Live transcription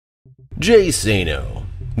Jay Sano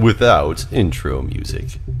without intro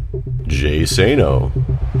music. Jay Sano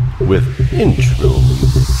with intro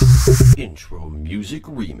music. Intro music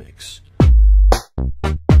remix.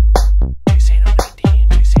 Jay Sano 19.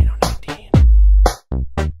 Jay Sano 19.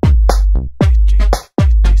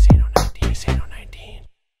 Jay Sano 19. Jay Sano 19.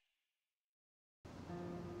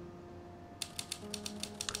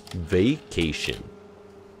 Vacation.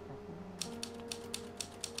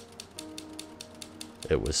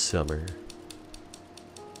 It was summer,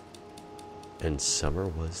 and summer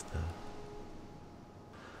was the...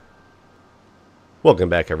 Welcome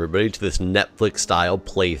back, everybody, to this Netflix-style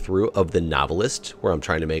playthrough of The Novelist, where I'm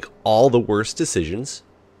trying to make all the worst decisions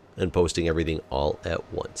and posting everything all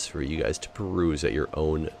at once for you guys to peruse at your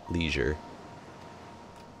own leisure.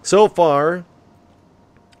 So far,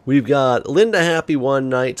 we've got Linda happy one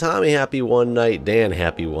night, Tommy happy one night, Dan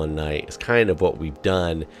happy one night. It's kind of what we've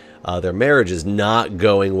done. Their marriage is not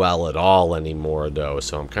going well at all anymore, though,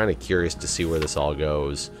 so I'm kind of curious to see where this all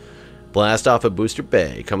goes. Blast off at Booster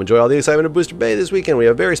Bay. Come enjoy all the excitement of Booster Bay this weekend. We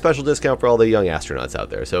have a very special discount for all the young astronauts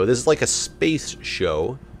out there. So this is like a space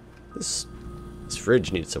show. This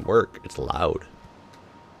fridge needs some work. It's loud.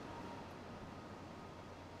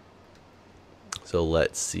 So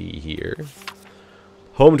let's see here.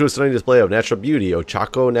 Home to a stunning display of natural beauty,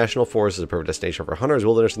 Ochako National Forest is a perfect destination for hunters,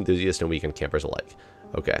 wilderness enthusiasts, and weekend campers alike.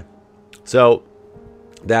 Okay, so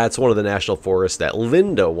that's one of the national forests that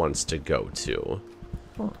Linda wants to go to.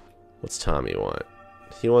 What's Tommy want?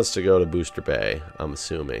 He wants to go to Booster Bay, I'm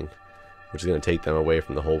assuming, which is going to take them away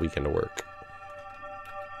from the whole weekend of work.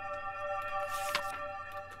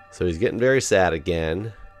 So he's getting very sad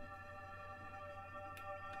again.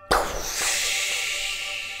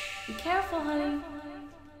 Be careful, honey.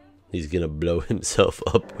 He's going to blow himself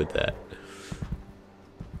up with that.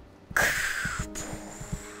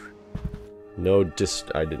 No,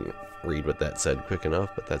 I didn't read what that said quick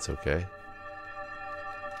enough, but that's okay.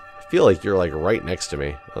 I feel like you're like right next to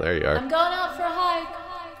me. Oh, there you are. I'm going out for a hike.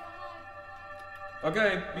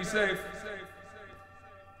 Okay, be safe.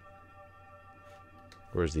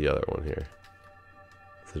 Where's the other one here?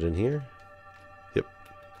 Is it in here? Yep.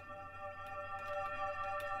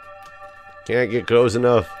 Can't get close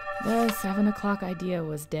enough. The 7 o'clock idea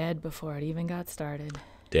was dead before it even got started.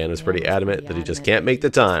 Dan was pretty adamant that he just can't make the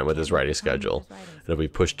time with his writing schedule. And if we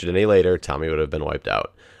pushed it any later, Tommy would have been wiped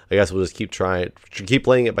out. I guess we'll just keep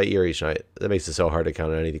playing it by ear each night. That makes it so hard to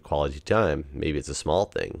count on any quality time. Maybe it's a small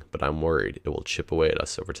thing, but I'm worried it will chip away at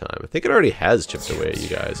us over time. I think it already has chipped away at you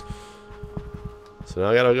guys. So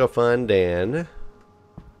now I gotta go find Dan.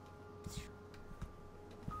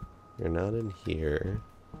 You're not in here.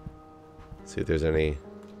 Let's see if there's anything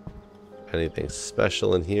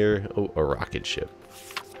special in here. Oh, a rocket ship.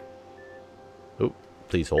 Oh,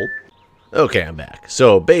 please hold. Okay, I'm back.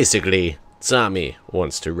 So basically, Tommy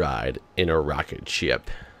wants to ride in a rocket ship.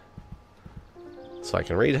 So I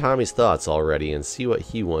can read Tommy's thoughts already and see what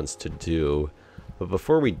he wants to do. But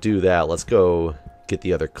before we do that, let's go get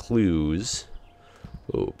the other clues.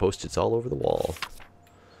 Oh, post-its all over the wall.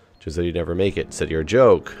 Just that you'd never make it. Said you're a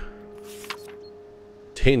joke.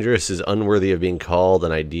 Dangerous is unworthy of being called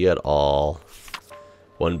an idea at all.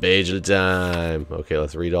 One page at a time. Okay,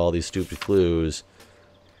 let's read all these stupid clues.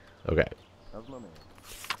 Okay.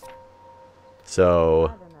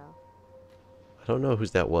 So, I don't know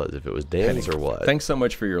whose that was, if it was Dan's or what. Thanks so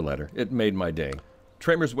much for your letter. It made my day.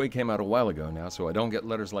 Tramer's Way came out a while ago now, so I don't get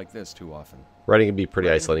letters like this too often. Writing can be a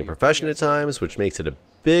pretty isolating profession at times, which makes it a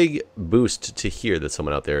big boost to hear that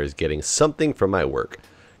someone out there is getting something from my work.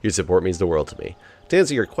 Your support means the world to me. To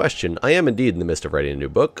answer your question, I am indeed in the midst of writing a new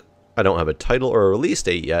book. I don't have a title or a release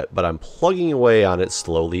date yet, but I'm plugging away on it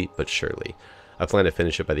slowly but surely. I plan to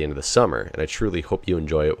finish it by the end of the summer, and I truly hope you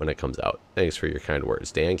enjoy it when it comes out. Thanks for your kind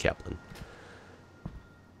words, Dan Kaplan.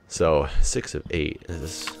 So, 6 of 8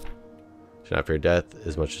 is should not fear death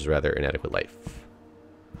as much as rather inadequate life.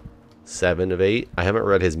 7 of 8. I haven't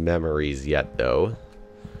read his memories yet, though.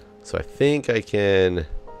 So I think I can...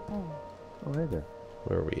 Oh, hey there.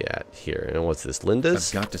 Where are we at here? And what's this,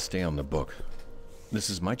 Linda's? I've got to stay on the book. This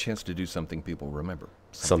is my chance to do something people remember.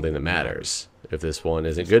 Something that matters. If this one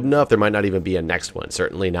isn't good enough, there might not even be a next one.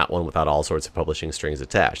 Certainly not one without all sorts of publishing strings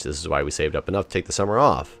attached. This is why we saved up enough to take the summer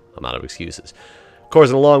off. I'm out of excuses. Of course,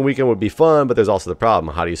 a long weekend would be fun, but there's also the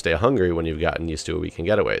problem. How do you stay hungry when you've gotten used to a weekend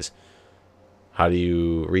getaways? How do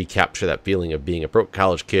you recapture that feeling of being a broke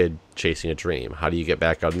college kid chasing a dream? How do you get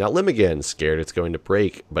back out on that limb again, scared it's going to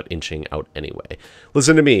break, but inching out anyway?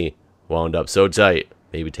 Listen to me. Wound up so tight.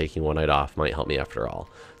 Maybe taking one night off might help me after all.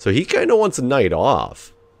 So he kind of wants a night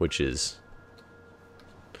off, which is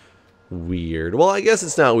weird. Well, I guess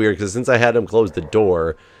it's not weird, because since I had him close the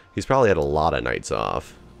door, He's probably had a lot of nights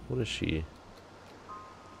off. What is she?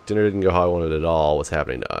 Dinner didn't go how I wanted at all. What's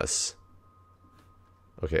happening to us?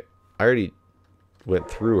 Okay, I already went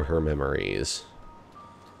through her memories.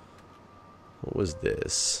 What was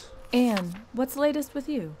this? Anne, what's the latest with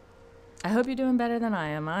you? I hope you're doing better than I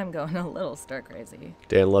am. I'm going a little stir crazy.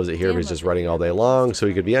 Dan loves it here, but he's just running all day long, so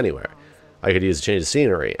he could be anywhere. I could use a change of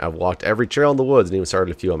scenery. I've walked every trail in the woods and even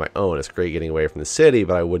started a few on my own. It's great getting away from the city,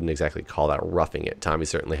 but I wouldn't exactly call that roughing it. Tommy's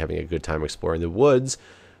certainly having a good time exploring the woods.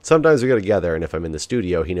 Sometimes we go together, and if I'm in the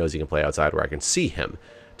studio, he knows he can play outside where I can see him.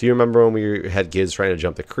 Do you remember when we had kids trying to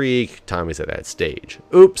jump the creek? Tommy's at that stage.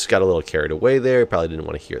 Oops, got a little carried away there. Probably didn't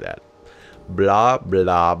want to hear that. Blah,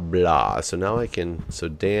 blah, blah. So now I can... So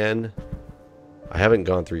Dan... I haven't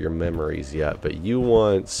gone through your memories yet, but you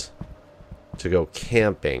want to go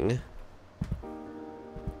camping.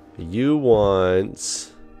 You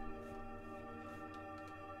want...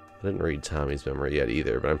 I didn't read Tommy's memory yet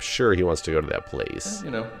either, but I'm sure he wants to go to that place.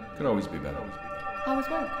 You know, could always be better. How was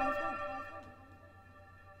work?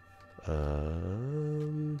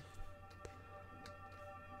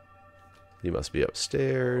 You must be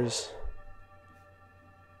upstairs.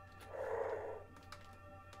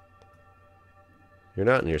 You're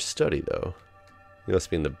not in your study, though. You must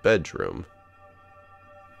be in the bedroom.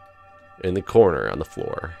 In the corner on the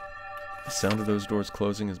floor. The sound of those doors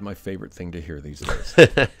closing is my favorite thing to hear these days.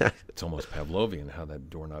 It's almost Pavlovian how that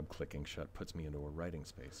doorknob clicking shut puts me into a writing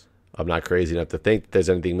space. I'm not crazy enough to think there's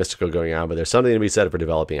anything mystical going on, but there's something to be said for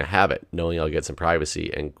developing a habit, knowing I'll get some privacy,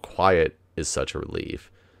 and quiet is such a relief.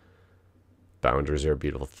 Boundaries are a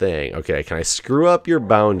beautiful thing. Okay, can I screw up your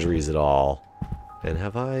boundaries at all? And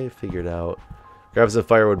have I figured out... Grab some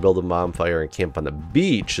firewood, build a bonfire, and camp on the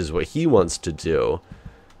beach is what he wants to do.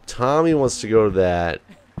 Tommy wants to go to that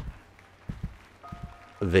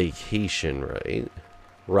vacation, right?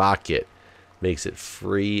 Rocket makes it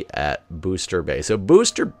free at Booster Bay. So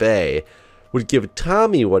Booster Bay would give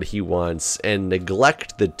Tommy what he wants and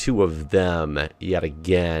neglect the two of them yet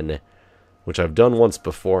again, which I've done once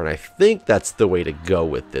before, and I think that's the way to go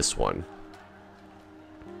with this one.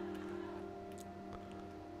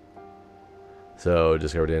 So,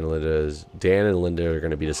 discover Dan and Linda's... Dan and Linda are going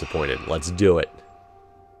to be disappointed. Let's do it.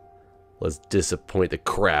 Let's disappoint the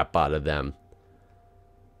crap out of them.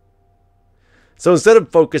 So, instead of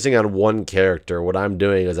focusing on one character, what I'm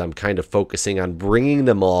doing is I'm kind of focusing on bringing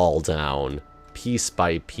them all down, piece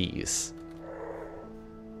by piece.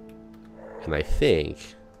 And I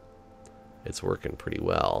think it's working pretty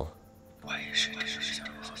well. Why should you...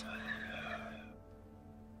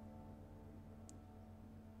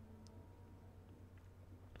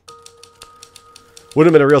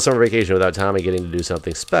 Wouldn't have been a real summer vacation without Tommy getting to do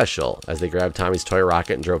something special. As they grabbed Tommy's toy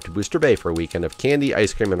rocket and drove to Booster Bay for a weekend of candy,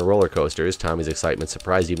 ice cream, and roller coasters, Tommy's excitement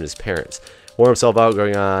surprised even his parents. Wore himself out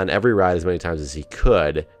going on every ride as many times as he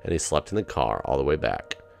could, and he slept in the car all the way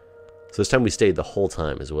back. So this time we stayed the whole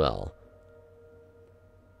time as well.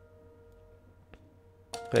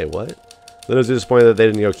 Hey, what? Linda was disappointed that they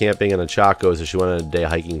didn't go camping on a Chaco, so she went on a day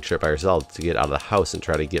hiking trip by herself to get out of the house and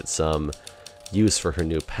try to get some use for her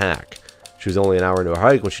new pack. She was only an hour into her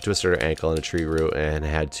hike when she twisted her ankle in a tree root and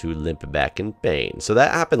had to limp back in pain. So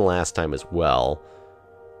that happened last time as well.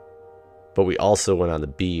 But we also went on the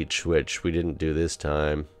beach, which we didn't do this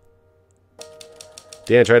time.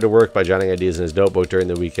 Dan tried to work by jotting ideas in his notebook during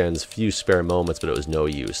the weekend's few spare moments, but it was no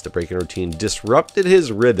use. The break in routine disrupted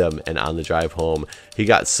his rhythm, and on the drive home, he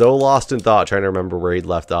got so lost in thought trying to remember where he'd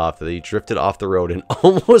left off that he drifted off the road and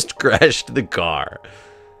almost crashed the car.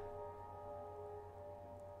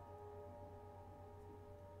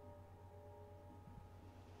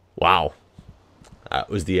 Wow. That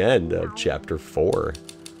was the end of Chapter 4.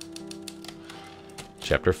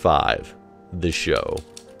 Chapter 5. The Show.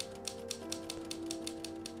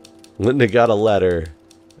 Linda got a letter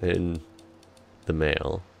in the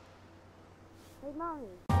mail. Hey, Mommy.